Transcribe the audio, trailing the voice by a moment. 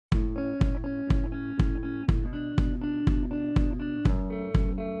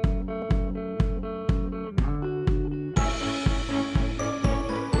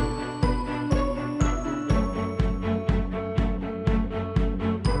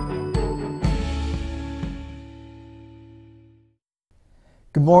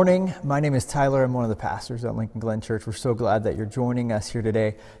Good morning. My name is Tyler. I'm one of the pastors at Lincoln Glen Church. We're so glad that you're joining us here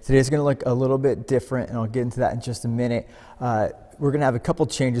today. Today's going to look a little bit different, and I'll get into that in just a minute. We're going to have a couple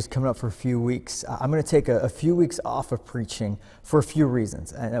changes coming up for a few weeks. I'm going to take a few weeks off of preaching for a few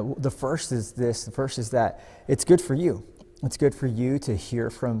reasons. And the first is this. The first is that it's good for you. It's good for you to hear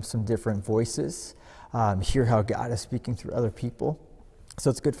from some different voices, hear how God is speaking through other people. So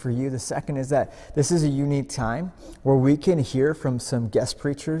it's good for you. The second is that this is a unique time where we can hear from some guest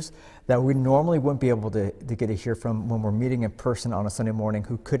preachers that we normally wouldn't be able to get to hear from when we're meeting in person on a Sunday morning,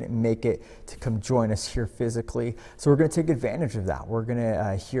 who couldn't make it to come join us here physically. So we're going to take advantage of that. We're going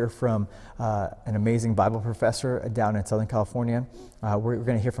to hear from an amazing Bible professor down in Southern California. We're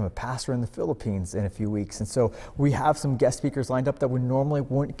going to hear from a pastor in the Philippines in a few weeks. And so we have some guest speakers lined up that we normally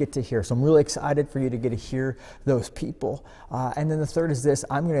wouldn't get to hear. So I'm really excited for you to get to hear those people. And then the third is this.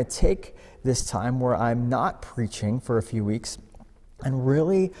 I'm going to take this time where I'm not preaching for a few weeks and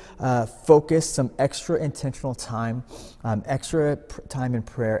really focus some extra intentional time, extra time in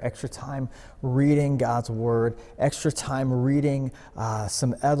prayer, extra time reading God's Word, extra time reading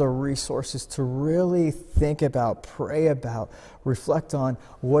some other resources to really think about, pray about, reflect on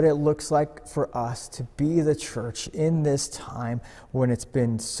what it looks like for us to be the church in this time when it's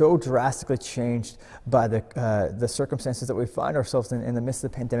been so drastically changed by the circumstances that we find ourselves in the midst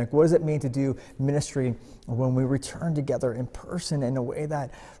of the pandemic. What does it mean to do ministry when we return together in person in a way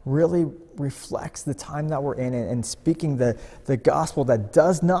that really reflects the time that we're in and speaking the gospel that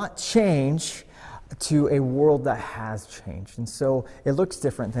does not change to a world that has changed? And so it looks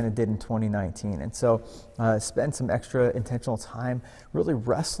different than it did in 2019. And so spend some extra intentional time really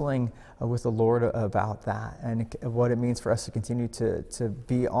wrestling with the Lord about that and what it means for us to continue to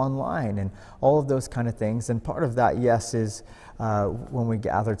be online and all of those kind of things. And part of that, yes, is when we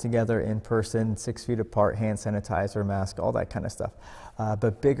gather together in person, 6 feet apart, hand sanitizer, mask, all that kind of stuff.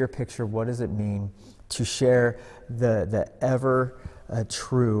 But bigger picture, what does it mean to share the ever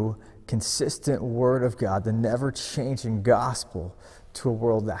true, consistent Word of God, the never-changing gospel, to a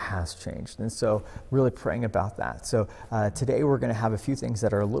world that has changed? And so really praying about that. So today we're going to have a few things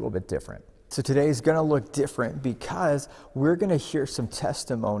that are a little bit different. So today is going to look different because we're going to hear some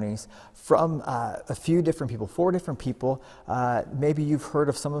testimonies from a few different people, 4 different people. Maybe you've heard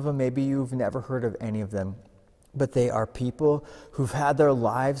of some of them, maybe you've never heard of any of them. But they are people who've had their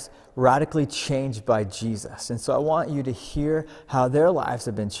lives radically changed by Jesus. And so I want you to hear how their lives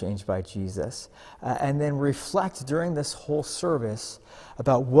have been changed by Jesus, and then reflect during this whole service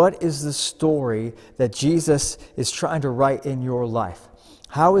about what is the story that Jesus is trying to write in your life.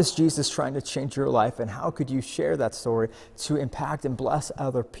 How is Jesus trying to change your life, and how could you share that story to impact and bless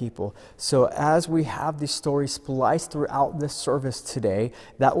other people? So as we have these stories spliced throughout this service today,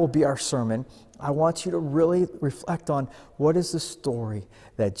 that will be our sermon. I want you to really reflect on what is the story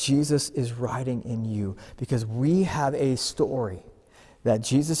that Jesus is writing in you, because we have a story that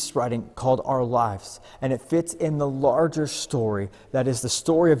Jesus is writing called our lives, and it fits in the larger story that is the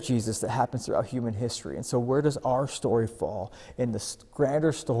story of Jesus that happens throughout human history. And so where does our story fall in the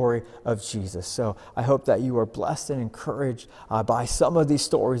grander story of Jesus? So I hope that you are blessed and encouraged by some of these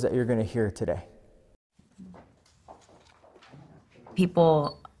stories that you're going to hear today.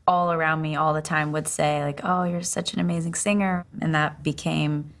 People all around me all the time would say, like, oh, you're such an amazing singer. And that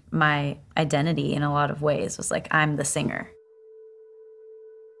became my identity in a lot of ways, was like, I'm the singer.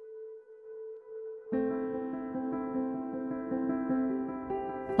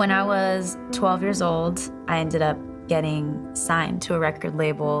 When I was 12 years old, I ended up getting signed to a record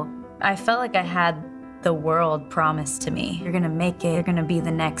label. I felt like I had the world promised to me. You're gonna make it, you're gonna be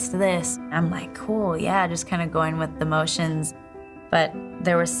the next this. I'm like, cool, yeah, just kind of going with the motions. But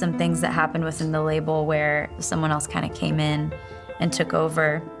there were some things that happened within the label where someone else kind of came in and took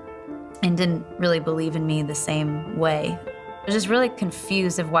over and didn't really believe in me the same way. I was just really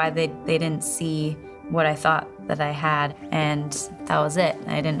confused of why they didn't see what I thought that I had, and that was it.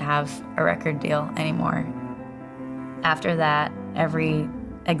 I didn't have a record deal anymore. After that, every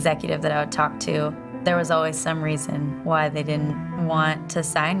executive that I would talk to, there was always some reason why they didn't want to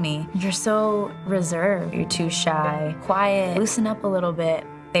sign me. You're so reserved, you're too shy, quiet, loosen up a little bit.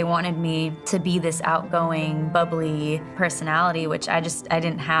 They wanted me to be this outgoing, bubbly personality, which I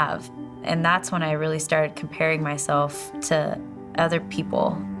didn't have. And that's when I really started comparing myself to other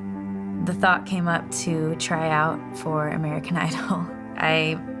people. The thought came up to try out for American Idol.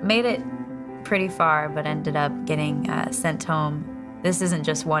 I made it pretty far, but ended up getting sent home. This isn't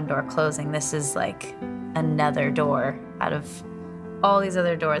just one door closing, this is like another door out of all these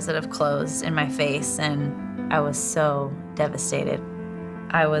other doors that have closed in my face, and I was so devastated.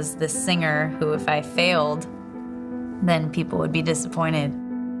 I was this singer who, if I failed, then people would be disappointed.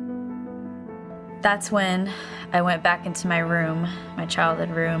 That's when I went back into my room, my childhood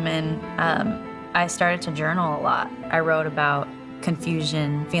room, and I started to journal a lot. I wrote about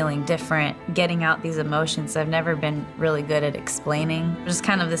confusion, feeling different, getting out these emotions I've never been really good at explaining. Just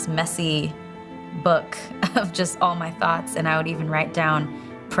kind of this messy book of just all my thoughts, and I would even write down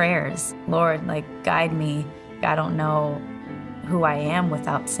prayers. Lord, like, guide me. I don't know who I am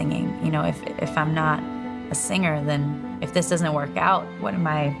without singing. You know, if I'm not a singer, then if this doesn't work out, what am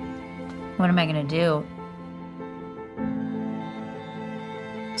I gonna do?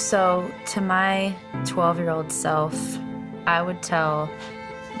 So to my 12-year-old self, I would tell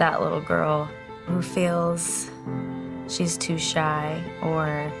that little girl who feels she's too shy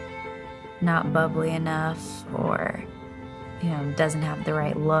or not bubbly enough, or, you know, doesn't have the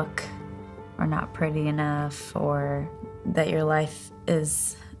right look, or not pretty enough, or that your life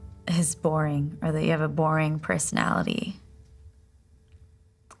is boring, or that you have a boring personality,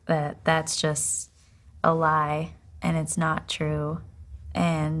 that's just a lie and it's not true,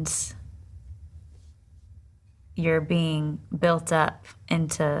 and you're being built up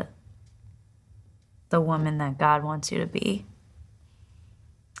into the woman that God wants you to be.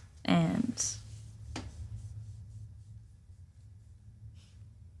 And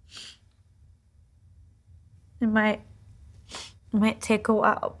it might take a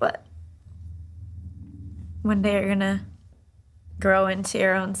while, but one day you're gonna grow into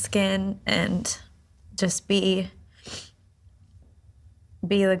your own skin and just be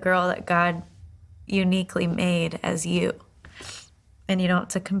the girl that God uniquely made as you. And you don't have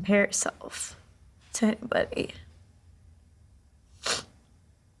to compare yourself to anybody.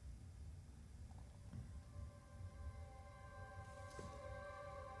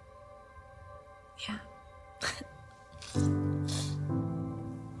 Yeah.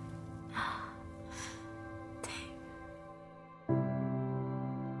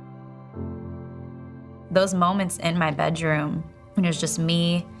 Those moments in my bedroom when it was just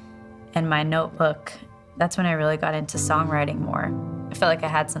me and my notebook, that's when I really got into songwriting more. I felt like I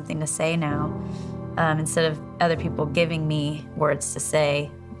had something to say now. Instead of other people giving me words to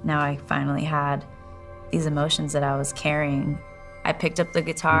say, now I finally had these emotions that I was carrying. I picked up the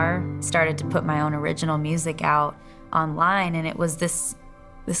guitar, started to put my own original music out online, and it was this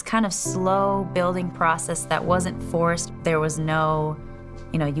kind of slow building process that wasn't forced. There was no,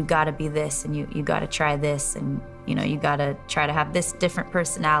 you know, you gotta be this, and you gotta try this, and you know, you gotta try to have this different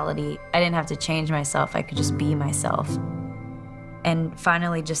personality. I didn't have to change myself, I could just be myself. And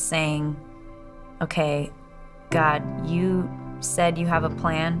finally just saying, okay, God, you said you have a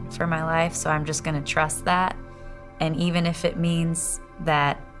plan for my life, so I'm just gonna trust that. And even if it means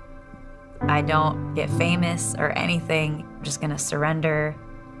that I don't get famous or anything, I'm just gonna surrender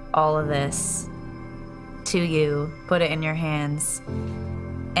all of this to you, put it in your hands.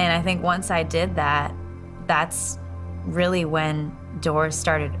 And I think once I did that, that's really when doors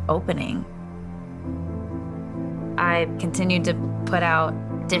started opening. I continued to put out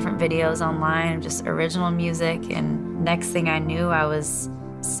different videos online, just original music, and next thing I knew, I was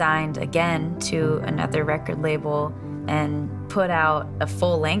signed again to another record label and put out a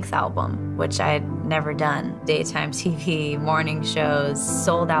full-length album, which I had never done. Daytime TV, morning shows,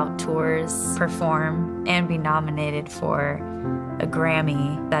 sold-out tours, perform, and be nominated for a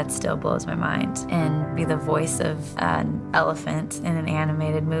Grammy. That still blows my mind. And be the voice of an elephant in an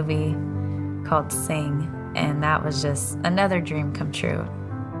animated movie called Sing. And that was just another dream come true.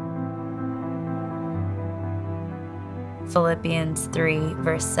 Philippians 3,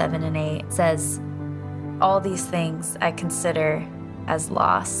 verse 7 and 8 says, all these things I consider as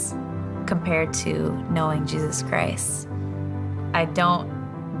loss compared to knowing Jesus Christ. I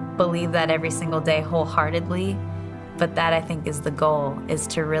don't believe that every single day wholeheartedly, but that I think is the goal, is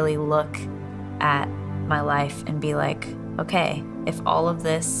to really look at my life and be like, okay, if all of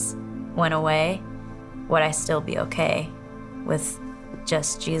this went away, would I still be okay with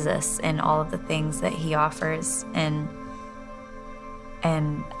just Jesus and all of the things that he offers? And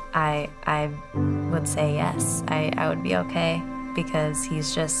I would say yes, I would be okay, because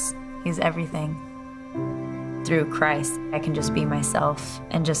he's everything. Through Christ, I can just be myself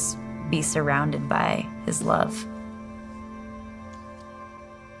and just be surrounded by his love.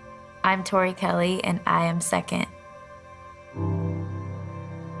 I'm Tori Kelly, and I am second.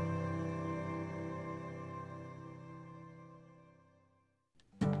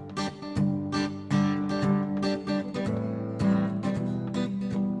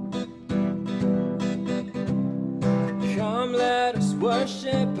 Come, let us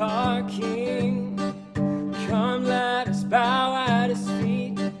worship our King. Come, let us bow at his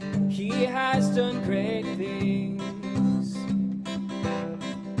feet. He has done great things.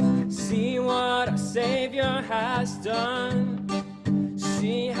 See what our Son.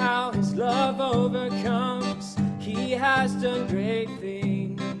 See how his love overcomes. He has done great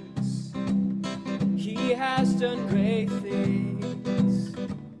things. He has done great things.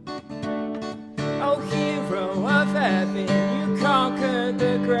 Oh, hero of heaven, you conquered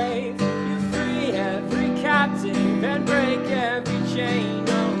the grave. You free every captive and break every chain.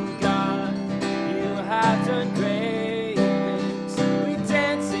 Oh God, you have done great things. We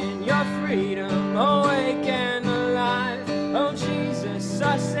dance in your freedom, awake and alive. Oh Jesus,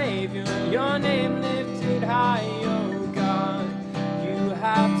 our Savior, your name lifted high. Oh God, you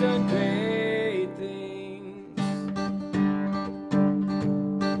have done great things.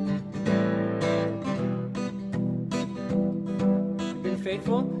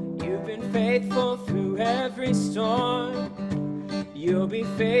 You've been faithful through every storm. You'll be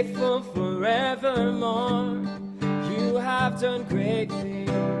faithful forevermore. You have done great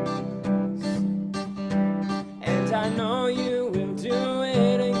things, and I know you will do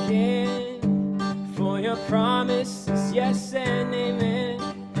it again. For your promise is yes and amen.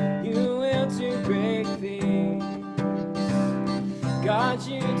 You will do great things. God,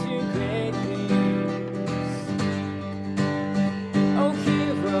 you do great things. Oh,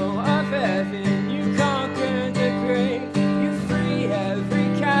 hero of heaven, you conquered the grave. You free every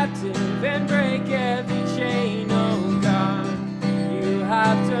captive and break every chain. Oh God, you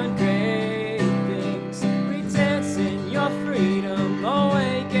have done great things. We dance in your freedom,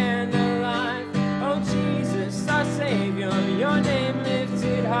 awake and alive. Oh Jesus, our Savior, your name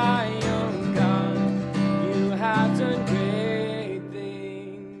lifted high. Oh God, you have done great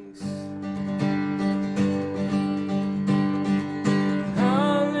things.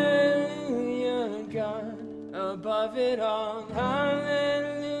 Hallelujah, God, above it all.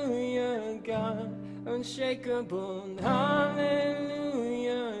 Hallelujah, God, unshakable.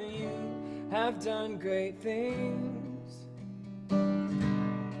 Hallelujah, you have done great things.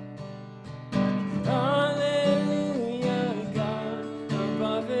 Hallelujah, God,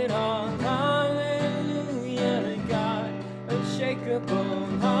 above it all. Hallelujah, God, unshakable.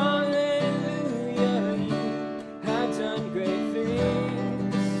 Hallelujah, you have done great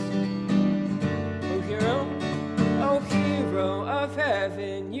things. Oh hero of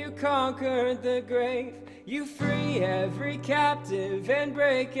heaven, you conquered the grave. You free every captive and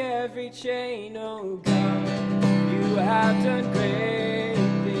break every chain. Oh God, you have done great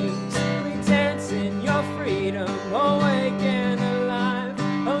things. We dance in your freedom, awake and alive.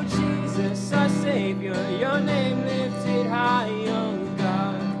 Oh Jesus, our Savior, your name lifted high. Oh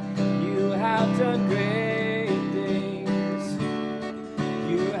God, you have done great things.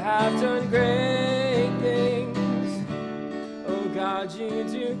 You have done great things. Oh God, you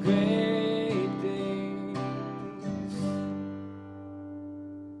do great things.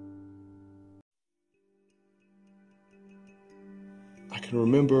 I can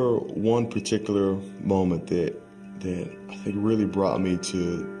remember one particular moment that I think really brought me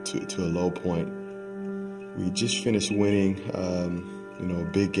to a low point. We just finished winning, a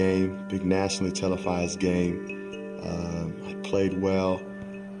big game, big nationally televised game. I played well.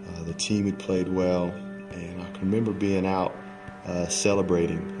 The team had played well, and I can remember being out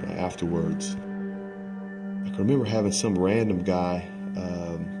celebrating afterwards. I can remember having some random guy,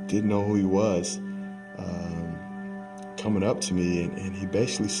 didn't know who he was, coming up to me, and he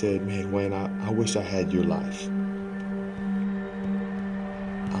basically said, "Man, Wayne, I wish I had your life."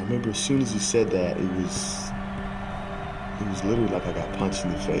 I remember as soon as he said that, it was literally like I got punched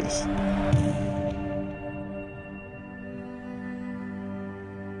in the face.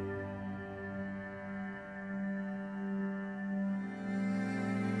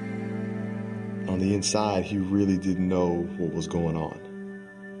 On the inside, he really didn't know what was going on.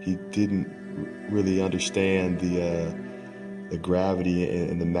 He didn't really understand the gravity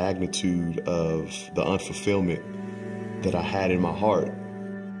and the magnitude of the unfulfillment that I had in my heart.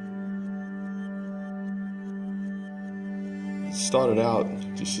 It started out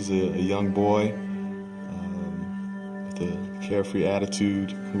just as a young boy with a carefree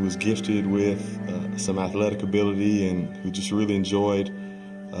attitude, who was gifted with some athletic ability and who just really enjoyed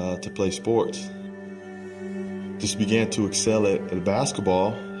to play sports. Just began to excel at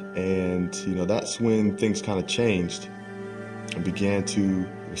basketball, and that's when things kind of changed. I began to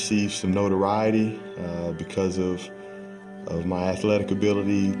receive some notoriety because of my athletic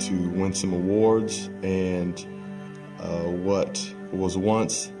ability to win some awards, and what was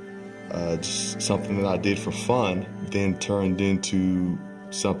once just something that I did for fun then turned into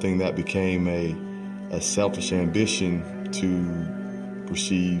something that became a selfish ambition to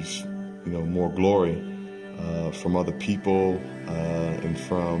receive more glory from other people and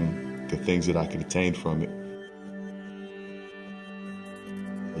from the things that I could attain from it.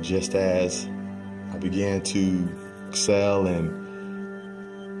 just as I began to excel and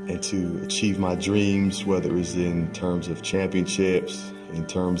to achieve my dreams, whether it was in terms of championships, in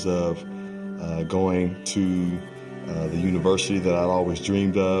terms of going to the university that I'd always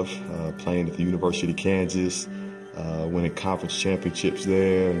dreamed of, playing at the University of Kansas, winning conference championships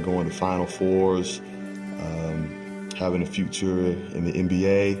there and going to Final Fours, having a future in the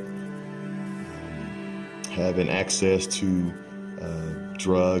NBA, having access to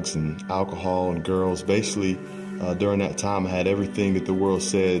drugs and alcohol and girls. Basically, during that time, I had everything that the world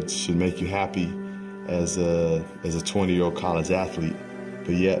said should make you happy as a 20-year-old college athlete.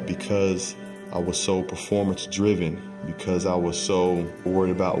 But yet, because I was so performance-driven, because I was so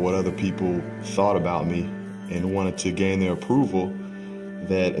worried about what other people thought about me and wanted to gain their approval,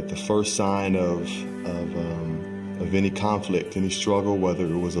 that at the first sign of any conflict, any struggle, whether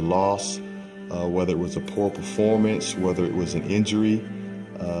it was a loss, whether it was a poor performance, whether it was an injury,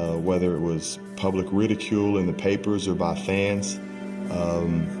 whether it was public ridicule in the papers or by fans,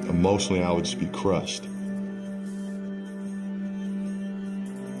 emotionally I would just be crushed.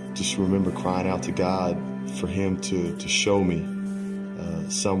 Just remember crying out to God for Him to show me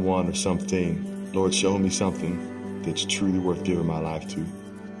someone or something. Lord, show me something that's truly worth giving my life to.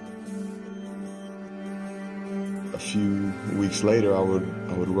 A few weeks later, I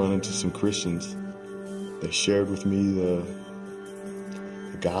would run into some Christians. They shared with me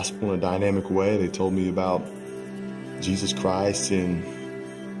the gospel in a dynamic way. They told me about Jesus Christ and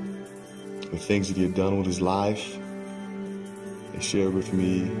the things that He had done with His life. They shared with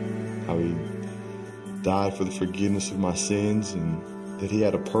me how He died for the forgiveness of my sins and that He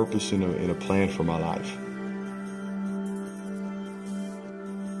had a purpose and a plan for my life.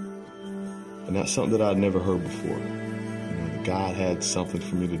 And that's something that I'd never heard before. That God had something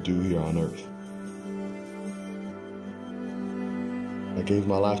for me to do here on earth. I gave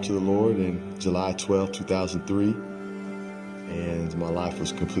my life to the Lord in July 12, 2003, and my life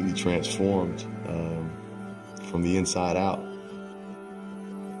was completely transformed from the inside out.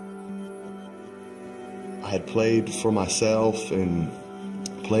 I had played for myself and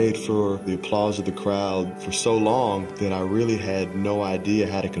played for the applause of the crowd for so long that I really had no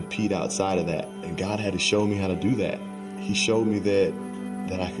idea how to compete outside of that. And God had to show me how to do that. He showed me that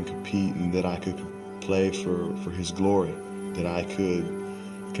I could compete and that I could play for His glory, that I could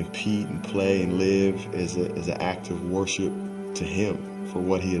compete and play and live as an act of worship to Him for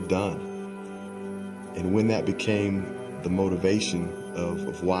what He had done. And when that became the motivation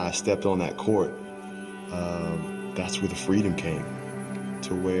of why I stepped on that court, that's where the freedom came,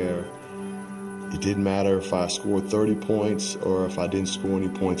 to where it didn't matter if I scored 30 points or if I didn't score any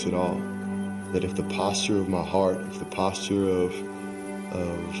points at all. That if the posture of my heart, if the posture of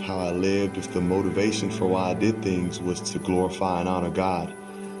how I lived, if the motivation for why I did things was to glorify and honor God,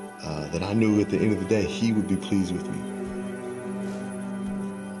 that I knew at the end of the day He would be pleased with me.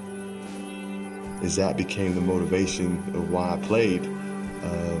 As that became the motivation of why I played,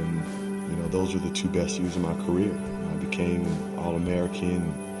 those were the two best years of my career. I became an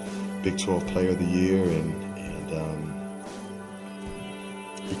All-American, Big 12 Player of the Year, and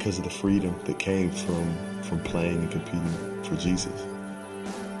because of the freedom that came from playing and competing for Jesus.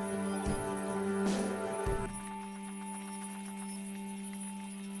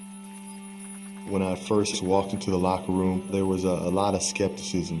 When I first walked into the locker room, there was a lot of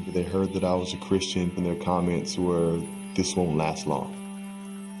skepticism. They heard that I was a Christian, and their comments were, "This won't last long."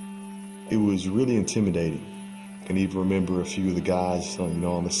 It was really intimidating. I can even remember a few of the guys,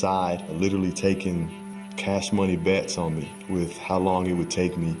 on the side, literally taking cash money bets on me with how long it would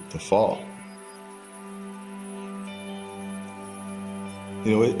take me to fall.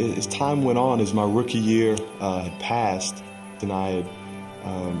 As time went on, as my rookie year had passed, and I had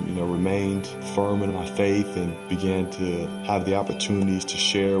remained firm in my faith and began to have the opportunities to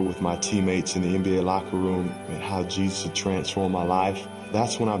share with my teammates in the NBA locker room and how Jesus had transformed my life,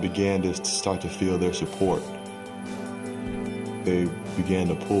 that's when I began to start to feel their support. They began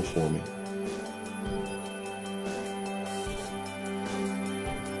to pull for me.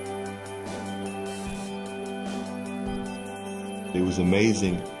 It was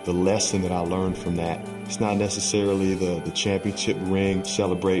amazing the lesson that I learned from that. It's not necessarily the championship ring,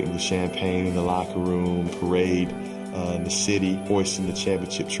 celebrating with champagne in the locker room, parade in the city, hoisting the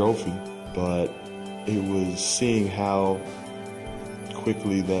championship trophy, but it was seeing how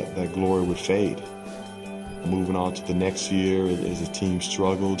quickly that glory would fade. Moving on to the next year as the team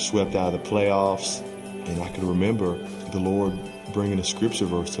struggled, swept out of the playoffs, and I can remember the Lord bringing a scripture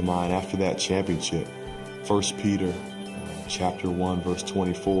verse to mind after that championship. 1 Peter chapter 1, verse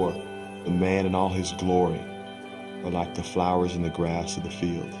 24, "The man in all his glory are like the flowers in the grass of the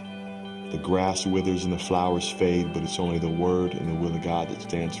field. The grass withers and the flowers fade, but it's only the word and the will of God that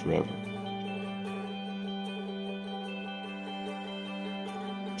stands forever.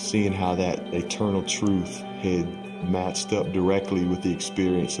 Seeing how that eternal truth had matched up directly with the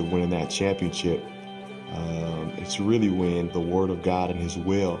experience of winning that championship, it's really when the Word of God and His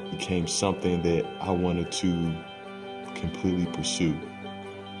will became something that I wanted to completely pursue.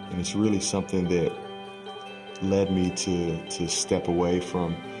 And it's really something that led me to step away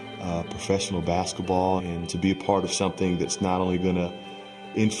from professional basketball and to be a part of something that's not only going to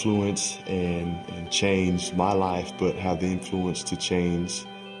influence and change my life, but have the influence to change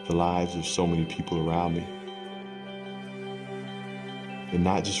the lives of so many people around me. And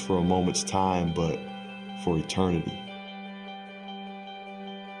not just for a moment's time, but for eternity.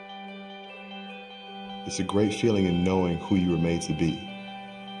 It's a great feeling in knowing who you were made to be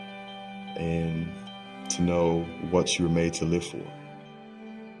and to know what you were made to live for.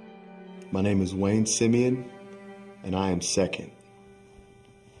 My name is Wayne Simeon, and I am second.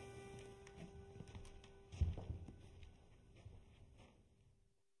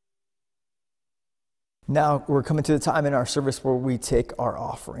 Now we're coming to the time in our service where we take our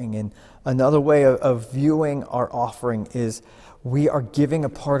offering. And another way of viewing our offering is we are giving a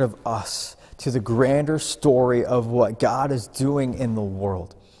part of us to the grander story of what God is doing in the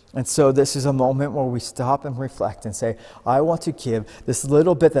world. And so this is a moment where we stop and reflect and say, I want to give this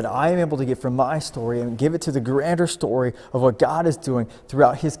little bit that I am able to give from my story and give it to the grander story of what God is doing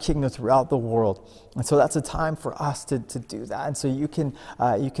throughout His kingdom, throughout the world. And so that's a time for us to do that. And so you can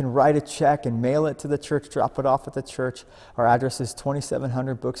write a check and mail it to the church, drop it off at the church. Our address is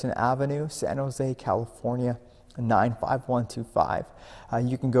 2700 Booksin Avenue, San Jose, California, 95125.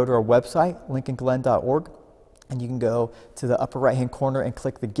 You can go to our website, lincolnglen.org. And you can go to the upper right-hand corner and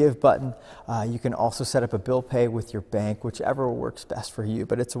click the Give button. You can also set up a bill pay with your bank, whichever works best for you.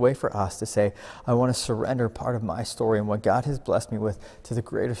 But it's a way for us to say, I want to surrender part of my story and what God has blessed me with to the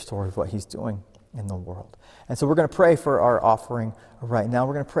greater story of what He's doing in the world. And so we're going to pray for our offering right now.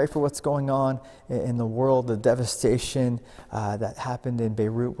 We're going to pray for what's going on in the world, the devastation that happened in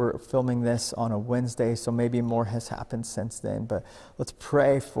Beirut. We're filming this on a Wednesday, so maybe more has happened since then. But let's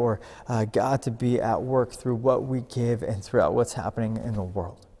pray for God to be at work through what we give and throughout what's happening in the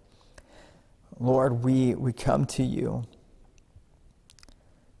world. Lord, we come to you,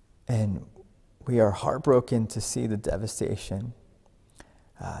 and we are heartbroken to see the devastation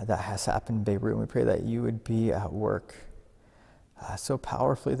that has happened in Beirut. We pray that you would be at work so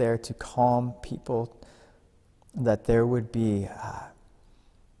powerfully there to calm people, that there would be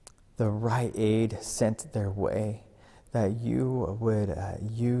the right aid sent their way, that you would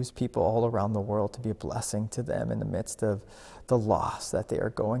use people all around the world to be a blessing to them in the midst of the loss that they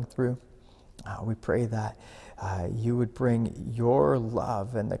are going through. We pray that you would bring your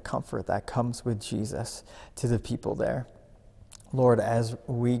love and the comfort that comes with Jesus to the people there. Lord, as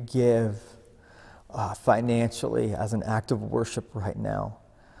we give financially as an act of worship right now,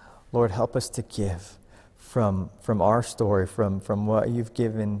 Lord, help us to give from our story, from what you've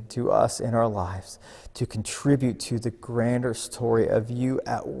given to us in our lives, to contribute to the grander story of you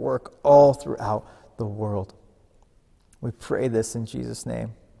at work all throughout the world. We pray this in Jesus'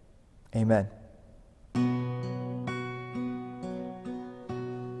 name. Amen.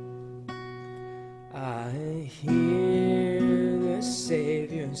 I hear the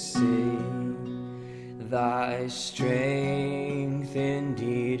Savior say, thy strength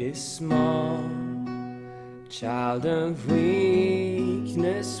indeed is small. Child of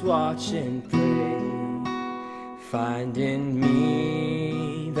weakness, watch and pray. Find in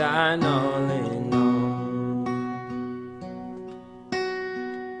me thine all in all.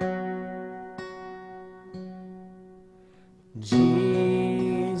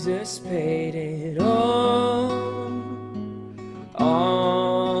 Jesus paid it all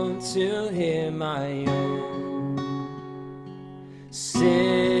to him I owe.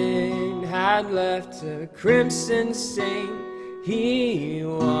 Sin had left a crimson stain, he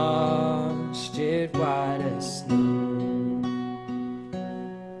washed it white as snow.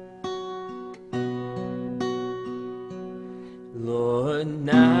 Lord,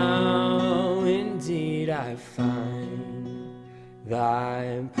 now indeed I find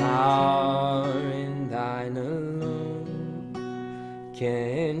thy power in thine alone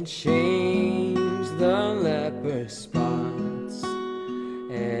can change the leper's spots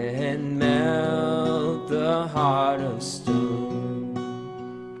and melt the heart of stone.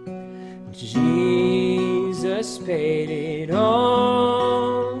 Jesus paid it all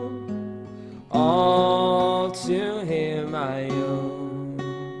to him I owe.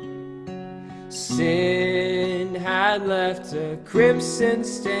 Sin had left a crimson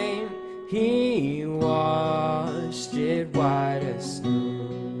stain, he washed it white as snow.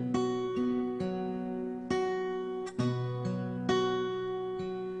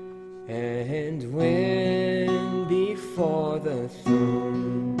 And when before the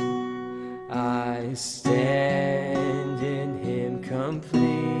throne I stand in him complete,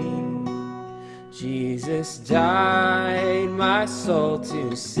 Jesus died my soul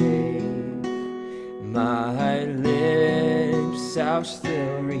to save. My lips shall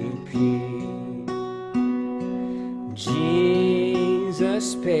still repeat,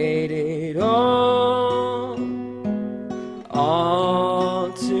 Jesus paid it all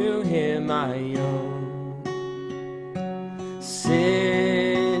to him I owe.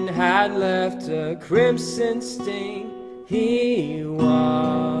 Sin had left a crimson stain, he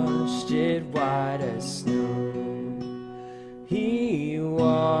washed it white as snow. He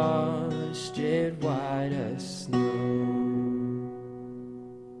washed it white as snow.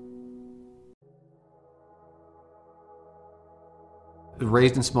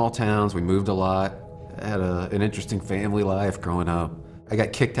 Raised in small towns, we moved a lot. I had an interesting family life growing up. I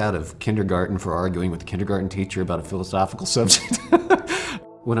got kicked out of kindergarten for arguing with the kindergarten teacher about a philosophical subject.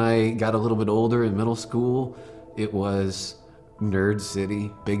 When I got a little bit older in middle school, it was nerd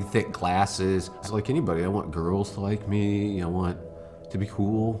city, big thick glasses. It's like anybody, I want girls to like me, I want to be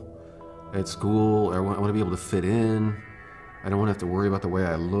cool at school, I want to be able to fit in. I don't want to have to worry about the way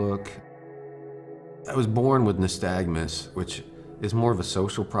I look. I was born with nystagmus, which is more of a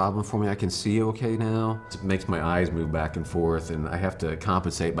social problem for me. I can see okay now. It makes my eyes move back and forth, and I have to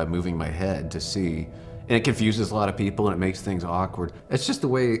compensate by moving my head to see. And it confuses a lot of people, and it makes things awkward. It's just the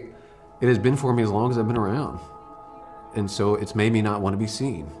way it has been for me as long as I've been around. And so it's made me not want to be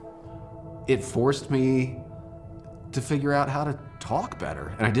seen. It forced me to figure out how to talk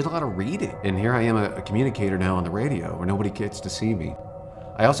better. And I did a lot of reading. And here I am, a communicator now on the radio where nobody gets to see me.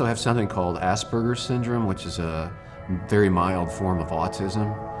 I also have something called Asperger's syndrome, which is a very mild form of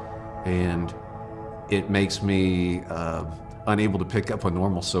autism. And it makes me unable to pick up on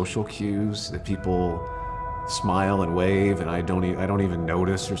normal social cues, that people smile and wave and I don't even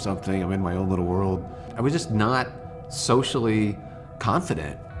notice or something. I'm in my own little world. I was just not socially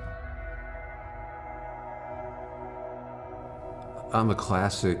confident. I'm a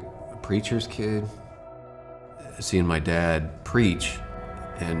classic preacher's kid. Seeing my dad preach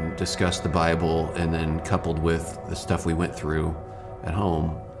and discuss the Bible, and then coupled with the stuff we went through at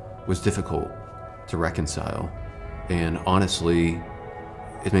home, was difficult to reconcile. And honestly,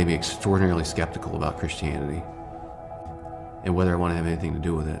 it made me extraordinarily skeptical about Christianity and whether I want to have anything to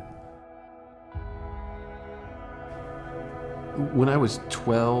do with it. When I was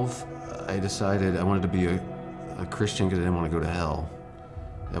 12, I decided I wanted to be a Christian because I didn't want to go to hell.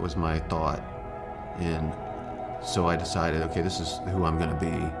 That was my thought. And so I decided, okay, this is who I'm going to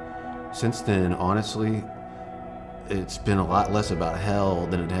be. Since then, honestly, it's been a lot less about hell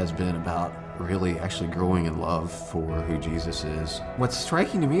than it has been about really actually growing in love for who Jesus is. What's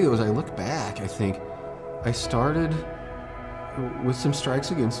striking to me, though, as I look back, I think I started with some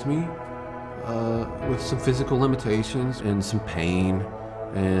strikes against me, with some physical limitations and some pain,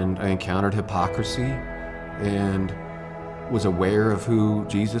 and I encountered hypocrisy and was aware of who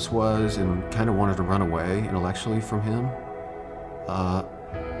Jesus was and kind of wanted to run away intellectually from him.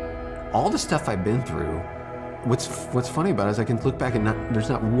 All the stuff I've been through, what's funny about it is I can look back and there's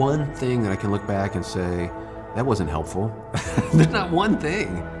not one thing that I can look back and say, that wasn't helpful. There's not one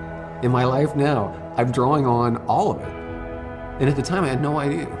thing in my life now. I'm drawing on all of it. And at the time I had no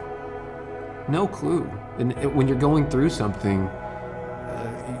idea, no clue. And when you're going through something,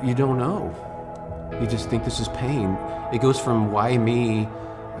 you don't know. You just think this is pain. It goes from why me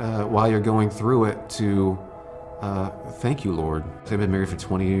while you're going through it to thank you, Lord. I've been married for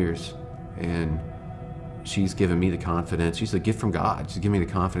 20 years and she's given me the confidence. She's a gift from God. She's given me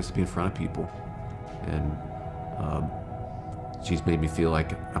the confidence to be in front of people. And she's made me feel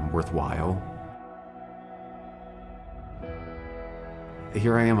like I'm worthwhile.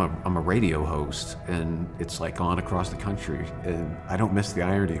 Here I am, I'm a radio host, and it's like on across the country, and I don't miss the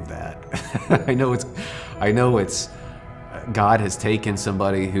irony of that. I know it's God has taken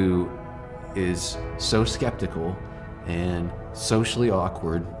somebody who is so skeptical and socially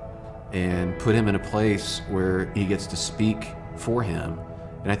awkward and put him in a place where he gets to speak for him.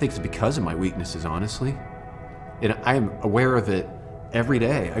 And I think it's because of my weaknesses, honestly. And I am aware of it every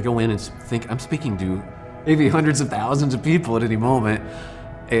day. I go in and think I'm speaking to maybe hundreds of thousands of people at any moment.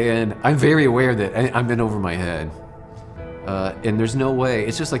 And I'm very aware that I'm in over my head. And there's no way,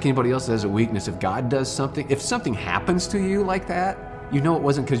 it's just like anybody else that has a weakness. If God does something, if something happens to you like that, you know it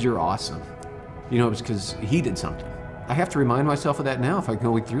wasn't because you're awesome. You know it was because he did something. I have to remind myself of that now if I'm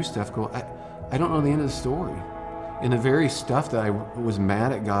going through stuff. I don't know the end of the story. And the very stuff that I was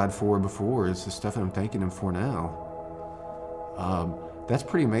mad at God for before is the stuff that I'm thanking Him for now. That's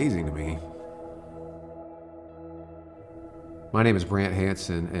pretty amazing to me. My name is Brant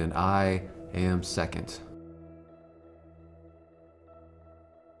Hansen, and I am second.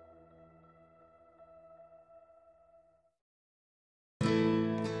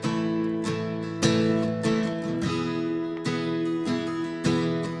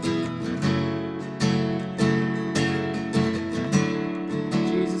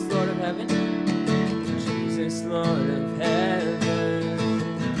 Lord of heaven,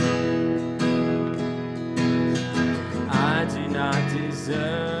 I do not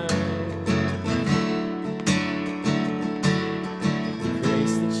deserve the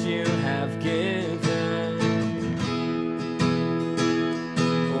grace that you have given,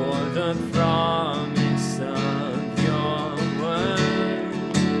 or the promise of your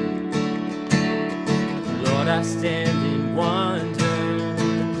word. Lord, I stand in wonder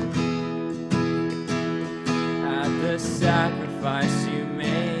the sacrifice you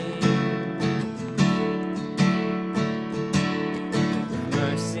made, with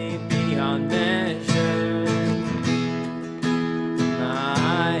mercy beyond measure.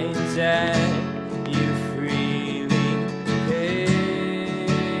 My debt you freely paid.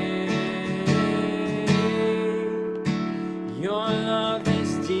 Your love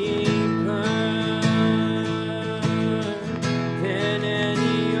is deeper than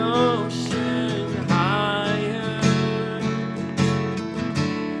any ocean, higher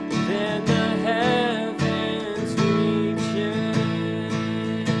than the heavens reaches,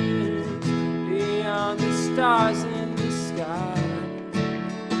 beyond the stars in the sky.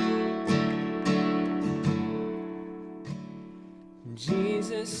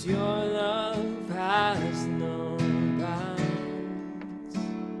 Jesus, your love has no bounds.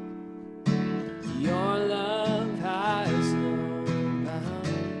 Your love has no bounds.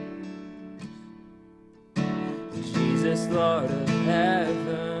 Jesus, Lord of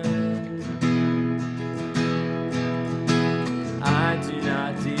heaven, I do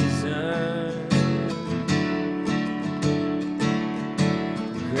not deserve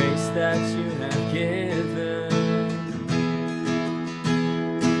the grace that you have given,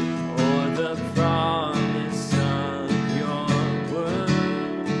 or the promise of your word.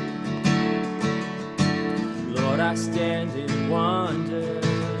 Lord, I stand in wonder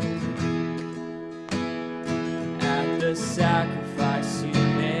at the sacrifice you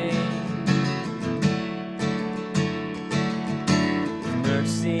made,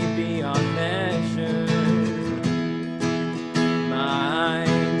 mercy beyond measure. My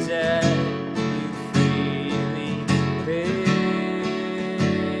debt you freely paid.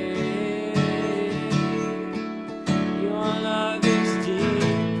 Your love is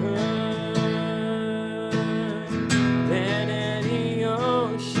deeper than any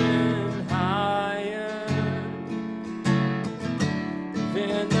ocean, higher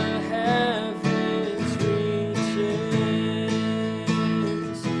than the heavens reaches,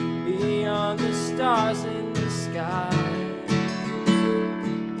 beyond the stars in the sky.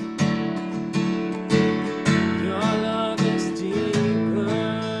 Your love is deeper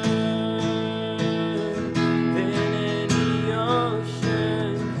than any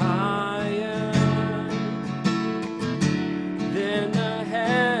ocean, higher than the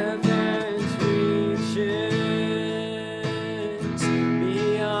heavens reaches,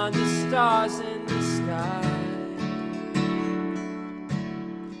 beyond the stars in the sky.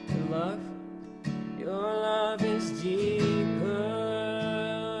 Your love is deeper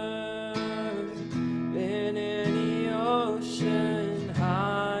than any ocean,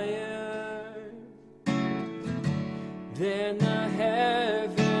 higher than the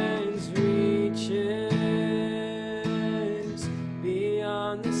heavens reaches,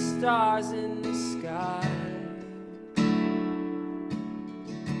 beyond the stars in the sky.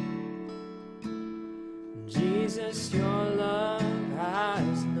 Jesus, your love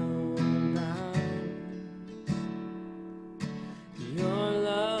has no bounds. Your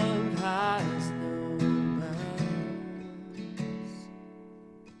love has no bounds.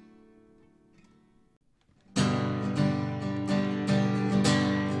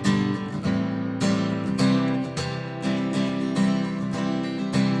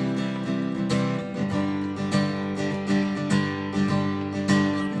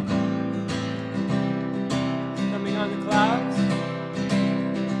 Coming on the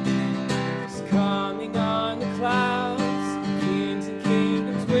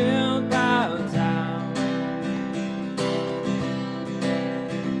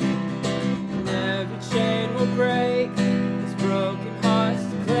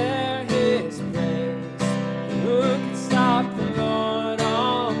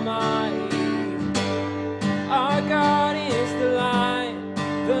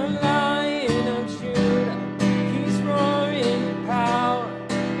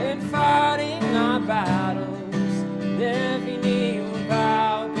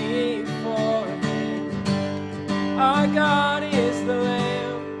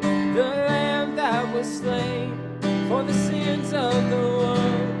sins of the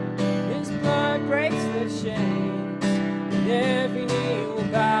world. His blood breaks the chains, and every knee will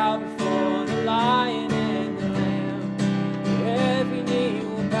bow before the Lion and the Lamb. Every knee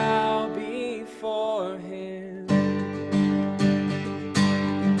will bow before him.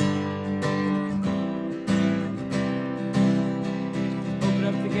 Open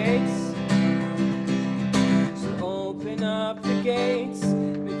up the gates. So open up the gates.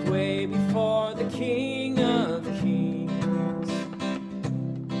 Make way before the King of Kings.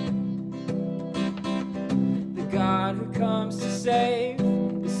 The God who comes to save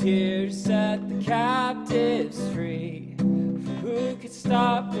is here to set the captives free. For who could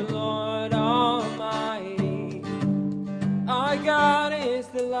stop the Lord Almighty? Our God is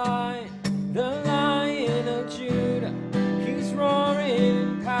the Lion of Judah. He's roaring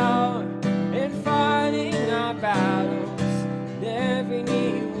in power and fighting our battles. And every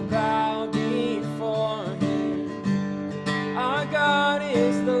knee will bow before him. Our God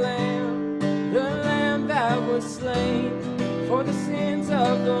is the Lamb that was slain for the sins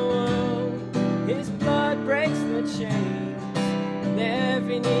of the world. His blood breaks the chains, and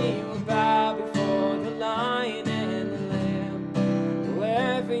every knee will bow before the Lion and the Lamb. Oh,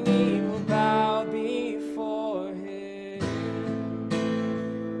 every knee will bow before him.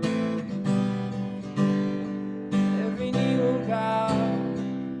 Every knee will bow,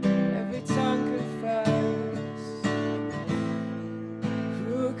 every tongue confess.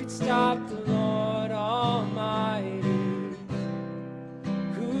 Who could stop the Lord Almighty?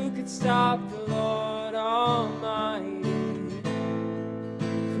 Who could stop the Lord Almighty?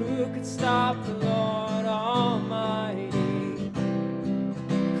 Who could stop the Lord Almighty?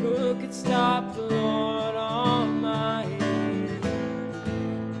 Who could stop the Lord Almighty?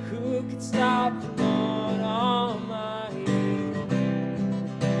 Who could stop the Lord Almighty?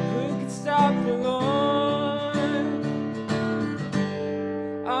 Who could stop the Lord?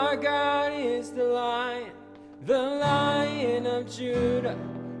 Our God is the Lion of Judah.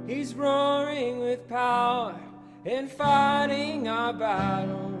 He's roaring with power and fighting our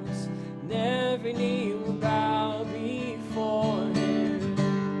battles. And every knee will bow before him.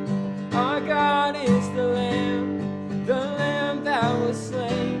 Our God is the Lamb that was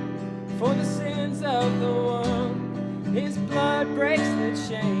slain for the sins of the world. His blood breaks the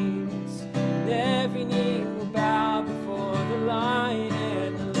chains, and every knee will bow before the Lion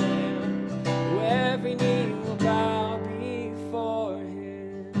and the Lamb. Oh, every knee will bow before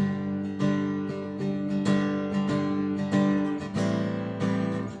him.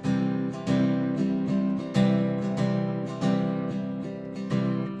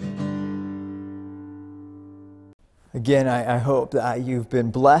 Again, I hope that you've been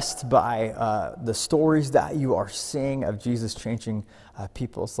blessed by the stories that you are seeing of Jesus changing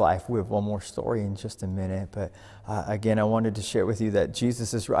people's life. We have one more story in just a minute, but again, I wanted to share with you that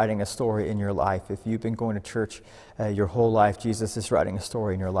Jesus is writing a story in your life. If you've been going to church your whole life, Jesus is writing a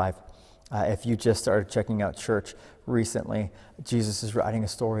story in your life. If you just started checking out church recently, Jesus is writing a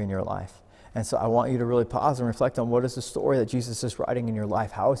story in your life. And so I want you to really pause and reflect on what is the story that Jesus is writing in your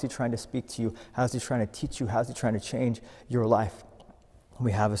life. How is he trying to speak to you? How is he trying to teach you? How is he trying to change your life?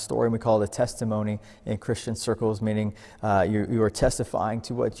 We have a story, and we call it a testimony in Christian circles, meaning you are testifying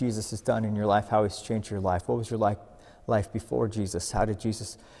to what Jesus has done in your life, how he's changed your life. What was your life before Jesus? How did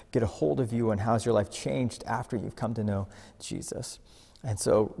Jesus get a hold of you, and how has your life changed after you've come to know Jesus? And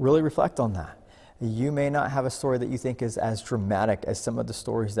so really reflect on that. You may not have a story that you think is as dramatic as some of the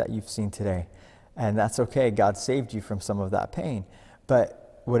stories that you've seen today. And that's okay. God saved you from some of that pain.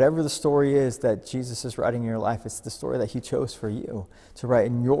 But whatever the story is that Jesus is writing in your life, it's the story that he chose for you to write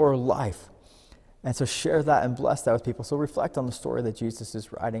in your life. And so share that and bless that with people. So reflect on the story that Jesus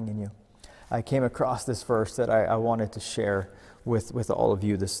is writing in you. I came across this verse that I wanted to share with all of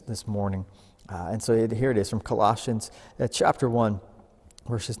you this morning. And so here it is from Colossians chapter 1,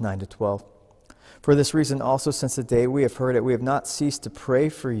 verses 9 to 12. For this reason also, since the day we have heard it, we have not ceased to pray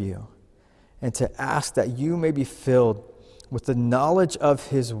for you and to ask that you may be filled with the knowledge of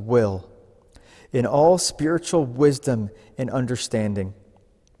his will in all spiritual wisdom and understanding,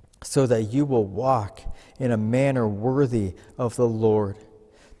 so that you will walk in a manner worthy of the Lord,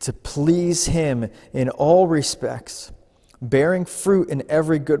 to please him in all respects, bearing fruit in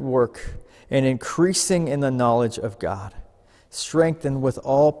every good work and increasing in the knowledge of God, strengthened with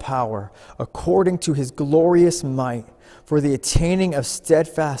all power according to his glorious might, for the attaining of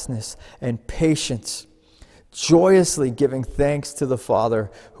steadfastness and patience, joyously giving thanks to the Father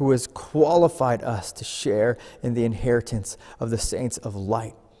who has qualified us to share in the inheritance of the saints of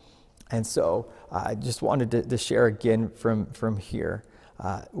light. And so I just wanted to share again from here.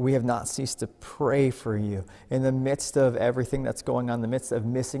 We have not ceased to pray for you. In the midst of everything that's going on, in the midst of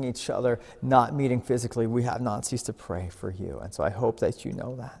missing each other, not meeting physically, we have not ceased to pray for you. And so I hope that you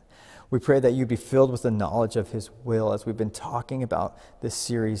know that. We pray that you be filled with the knowledge of his will as we've been talking about this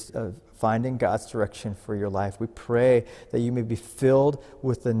series of finding God's direction for your life. We pray that you may be filled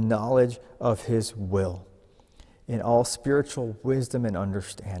with the knowledge of his will in all spiritual wisdom and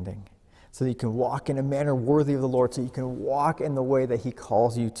understanding, so that you can walk in a manner worthy of the Lord, so you can walk in the way that he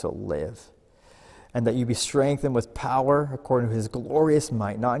calls you to live, and that you be strengthened with power according to his glorious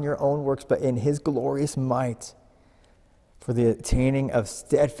might, not in your own works, but in his glorious might, for the attaining of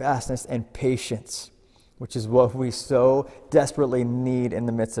steadfastness and patience, which is what we so desperately need in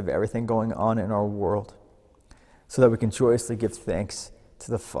the midst of everything going on in our world, so that we can joyously give thanks to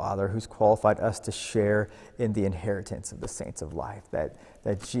the Father who's qualified us to share in the inheritance of the saints of life, that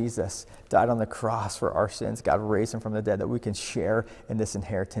Jesus died on the cross for our sins, God raised him from the dead, that we can share in this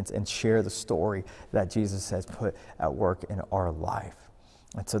inheritance and share the story that Jesus has put at work in our life.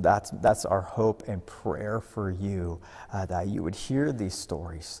 And so that's our hope and prayer for you, that you would hear these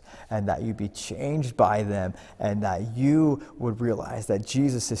stories and that you be changed by them, and that you would realize that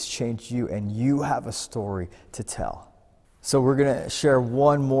Jesus has changed you and you have a story to tell. So we're going to share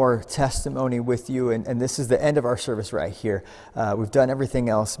one more testimony with you, and this is the end of our service right here. We've done everything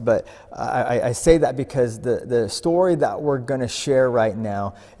else, but I say that because the story that we're going to share right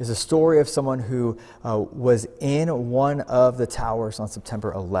now is a story of someone who was in one of the towers on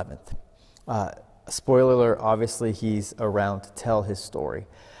September 11th. Spoiler alert, obviously he's around to tell his story.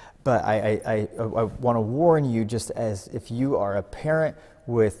 But I want to warn you, just as if you are a parent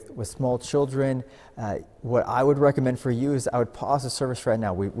with small children, what I would recommend for you is I would pause the service right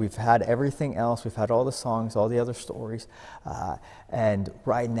now. We've had everything else. We've had all the songs, all the other stories. And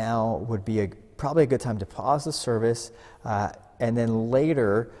right now would be probably a good time to pause the service and then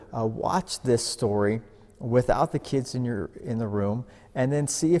later watch this story without the kids in the room, and then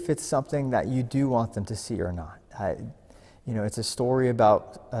see if it's something that you do want them to see or not. It's a story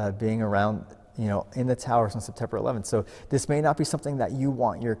about being around, in the towers on September 11th. So this may not be something that you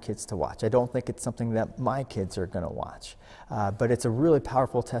want your kids to watch. I don't think it's something that my kids are going to watch. But it's a really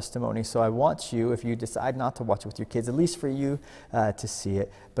powerful testimony. So I want you, if you decide not to watch it with your kids, at least for you to see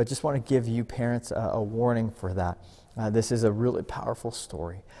it. But just want to give you parents a warning for that. This is a really powerful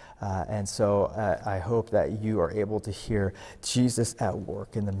story. And so I hope that you are able to hear Jesus at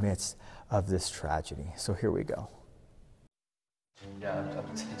work in the midst of this tragedy. So here we go. Yeah,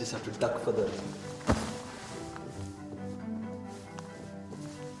 I just have to duck for the...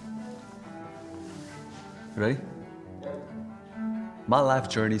 Ready? My life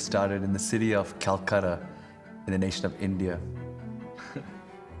journey started in the city of Calcutta in the nation of India.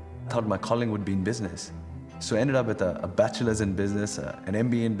 I thought my calling would be in business. So I ended up with a bachelor's in business, an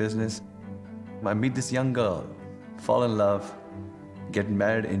MBA in business. I meet this young girl, fall in love, get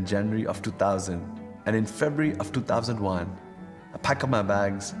married in January of 2000. And in February of 2001, I pack up my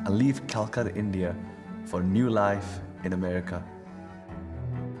bags and leave Calcutta, India for a new life in America.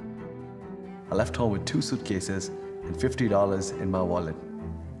 I left home with 2 suitcases and $50 in my wallet.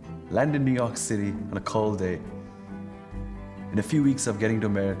 Land in New York City on a cold day. In a few weeks of getting to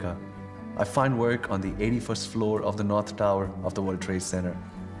America, I find work on the 81st floor of the North Tower of the World Trade Center.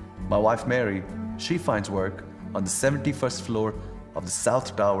 My wife Mary, she finds work on the 71st floor of the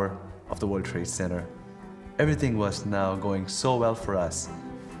South Tower of the World Trade Center. Everything was now going so well for us.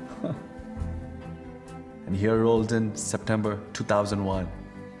 And here rolled in September 2001.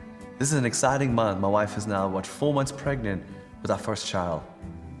 This is an exciting month. My wife is now, 4 months pregnant with our first child.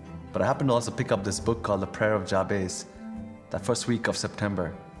 But I happened to also pick up this book called The Prayer of Jabez, that first week of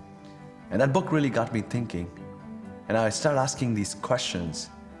September. And that book really got me thinking. And I started asking these questions.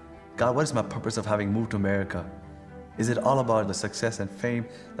 God, what is my purpose of having moved to America? Is it all about the success and fame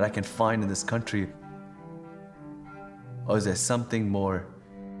that I can find in this country? Or is there something more?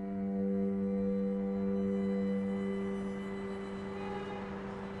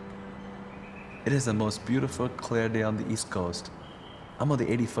 It is the most beautiful, clear day on the East Coast. I'm on the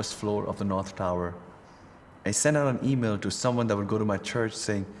 81st floor of the North Tower. I sent out an email to someone that would go to my church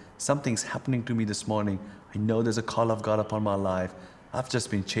saying, something's happening to me this morning. I know there's a call of God upon my life. I've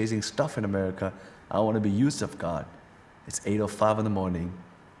just been chasing stuff in America. I want to be used of God. It's 8:05 in the morning,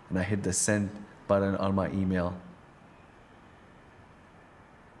 and I hit the send button on my email.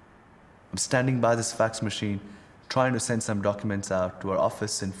 I'm standing by this fax machine, trying to send some documents out to our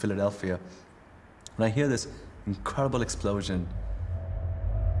office in Philadelphia, and I hear this incredible explosion.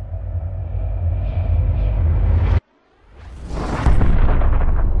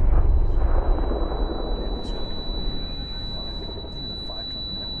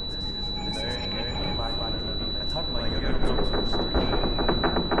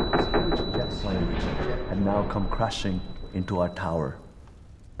 crashing into our tower.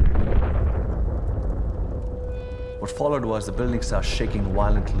 What followed was the building started shaking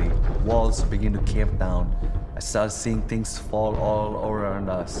violently. Walls began to cave down. I started seeing things fall all around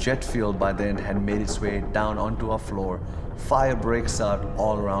us. Jet fuel by then had made its way down onto our floor. Fire breaks out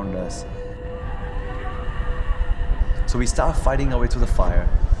all around us. So we start fighting our way through the fire,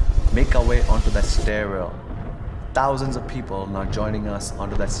 make our way onto that stairwell. Thousands of people now joining us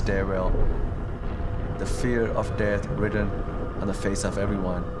onto that stairwell. The fear of death written on the face of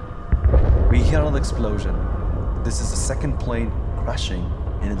everyone. We hear another explosion. This is the second plane crashing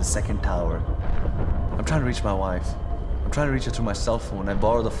into the second tower. I'm trying to reach my wife. I'm trying to reach her through my cell phone. I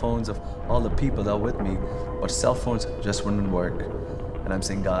borrow the phones of all the people that are with me, but cell phones just wouldn't work. And I'm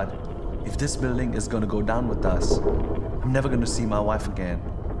saying, God, if this building is going to go down with us, I'm never going to see my wife again.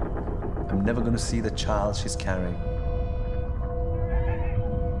 I'm never going to see the child she's carrying.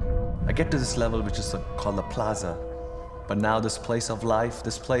 I get to this level which is called the plaza. But now this place of life,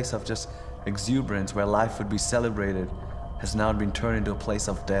 this place of just exuberance where life would be celebrated, has now been turned into a place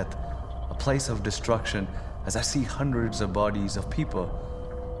of death, a place of destruction, as I see hundreds of bodies of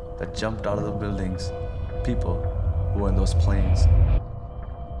people that jumped out of the buildings, people who were in those planes.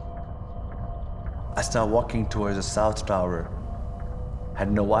 I started walking towards the South Tower, had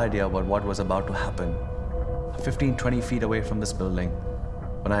no idea about what was about to happen. 15, 20 feet away from this building,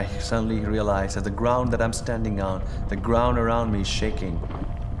 when I suddenly realized that the ground that I'm standing on, the ground around me is shaking.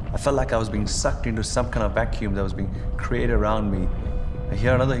 I felt like I was being sucked into some kind of vacuum that was being created around me. I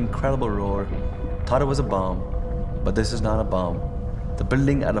hear another incredible roar. Thought it was a bomb, but this is not a bomb. The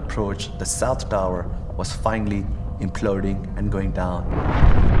building at approach, the South Tower, was finally imploding and going down.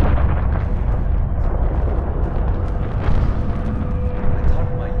 I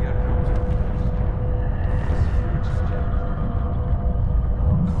thought my eardrums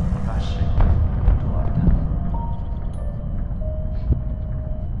were crashing into our town.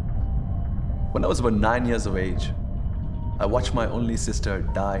 When I was about 9 years of age, I watched my only sister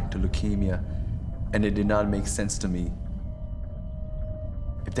die to leukemia, and it did not make sense to me.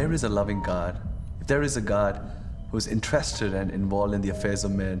 If there is a loving God, if there is a God who is interested and involved in the affairs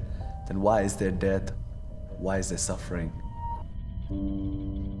of men, then why is there death? Why is there suffering?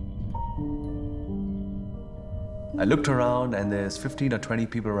 I looked around and there's 15 or 20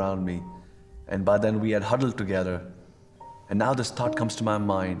 people around me, and by then we had huddled together. And now this thought comes to my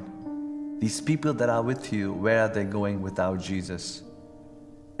mind. These people that are with you, where are they going without Jesus?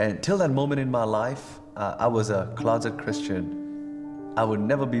 And till that moment in my life, I was a closet Christian. I would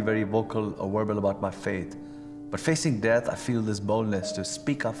never be very vocal or verbal about my faith. But facing death, I feel this boldness to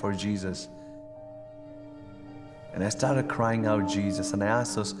speak up for Jesus. And I started crying out Jesus, and I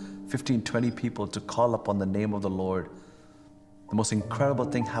asked those 15, 20 people to call upon the name of the Lord. The most incredible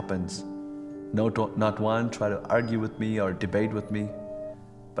thing happens. Not one tried to argue with me or debate with me.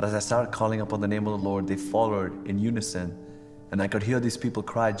 But as I started calling upon the name of the Lord, they followed in unison. And I could hear these people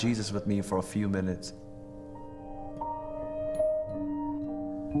cry Jesus with me for a few minutes.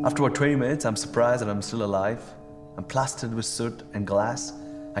 After about 20 minutes, I'm surprised that I'm still alive. I'm plastered with soot and glass.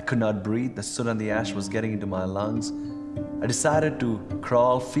 I could not breathe. The soot and the ash was getting into my lungs. I decided to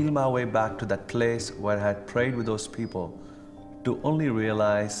crawl, feel my way back to that place where I had prayed with those people, to only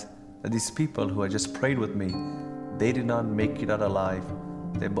realize that these people who had just prayed with me, they did not make it out alive.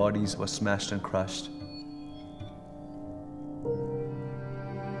 Their bodies were smashed and crushed.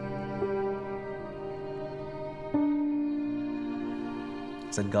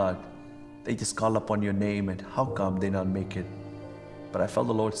 I said, God, they just call upon your name, and how come they not make it? But I felt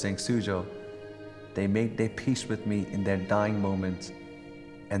the Lord saying, Sujo, they made their peace with me in their dying moments,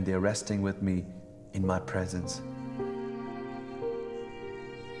 and they're resting with me in my presence.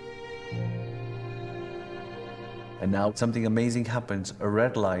 And now something amazing happens. A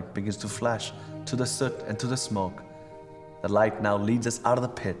red light begins to flash to the soot and to the smoke. The light now leads us out of the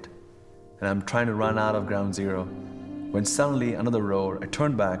pit, and I'm trying to run out of ground zero, when suddenly another roar. I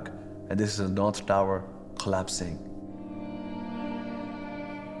turn back, and this is the North Tower collapsing.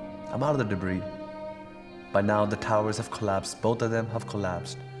 I'm out of the debris. By now the towers have collapsed. Both of them have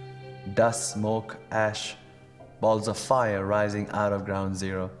collapsed. Dust, smoke, ash, balls of fire rising out of ground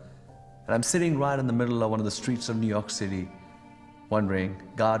zero. And I'm sitting right in the middle of one of the streets of New York City, wondering,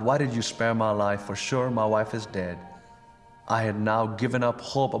 God, why did you spare my life? For sure, my wife is dead. I had now given up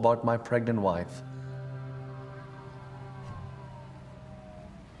hope about my pregnant wife.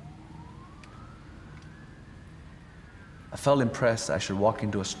 I felt impressed I should walk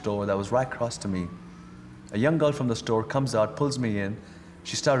into a store that was right across to me. A young girl from the store comes out, pulls me in.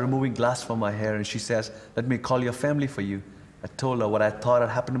 She started removing glass from my hair, and she says, let me call your family for you. I told her what I thought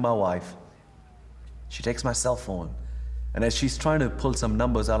had happened to my wife. She takes my cell phone. And as she's trying to pull some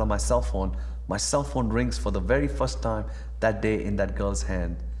numbers out of my cell phone rings for the very first time that day in that girl's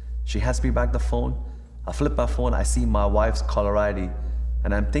hand. She hands me back the phone. I flip my phone, I see my wife's caller ID,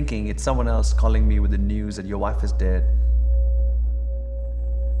 and I'm thinking it's someone else calling me with the news that your wife is dead.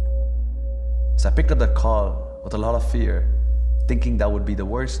 So I picked up that call with a lot of fear, thinking that would be the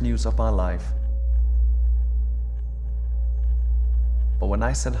worst news of my life. But when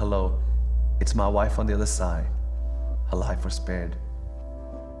I said hello, it's my wife on the other side. Her life was spared.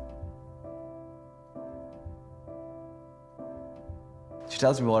 She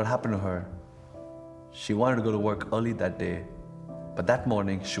tells me what happened to her. She wanted to go to work early that day, but that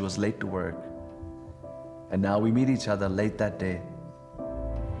morning she was late to work. And now we meet each other late that day.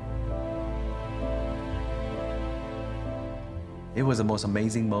 It was the most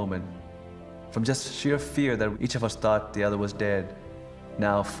amazing moment. From just sheer fear that each of us thought the other was dead,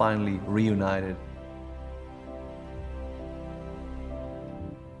 now finally reunited.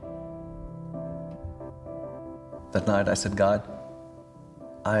 That night I said, God,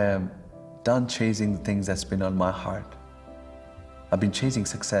 I am done chasing the things that's been on my heart. I've been chasing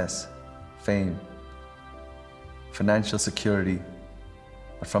success, fame, financial security.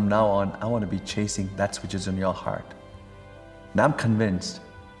 But from now on, I want to be chasing that which is in your heart. And I'm convinced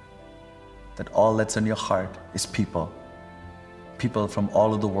that all that's in your heart is people. People from all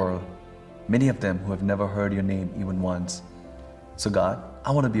over the world, many of them who have never heard your name even once. So God, I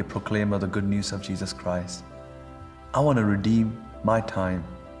want to be a proclaimer of the good news of Jesus Christ. I want to redeem my time.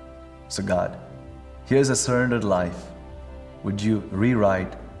 So God, here's a surrendered life. Would you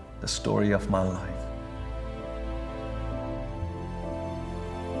rewrite the story of my life?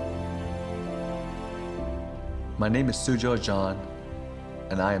 My name is Sujo John,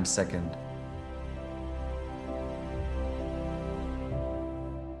 and I am second.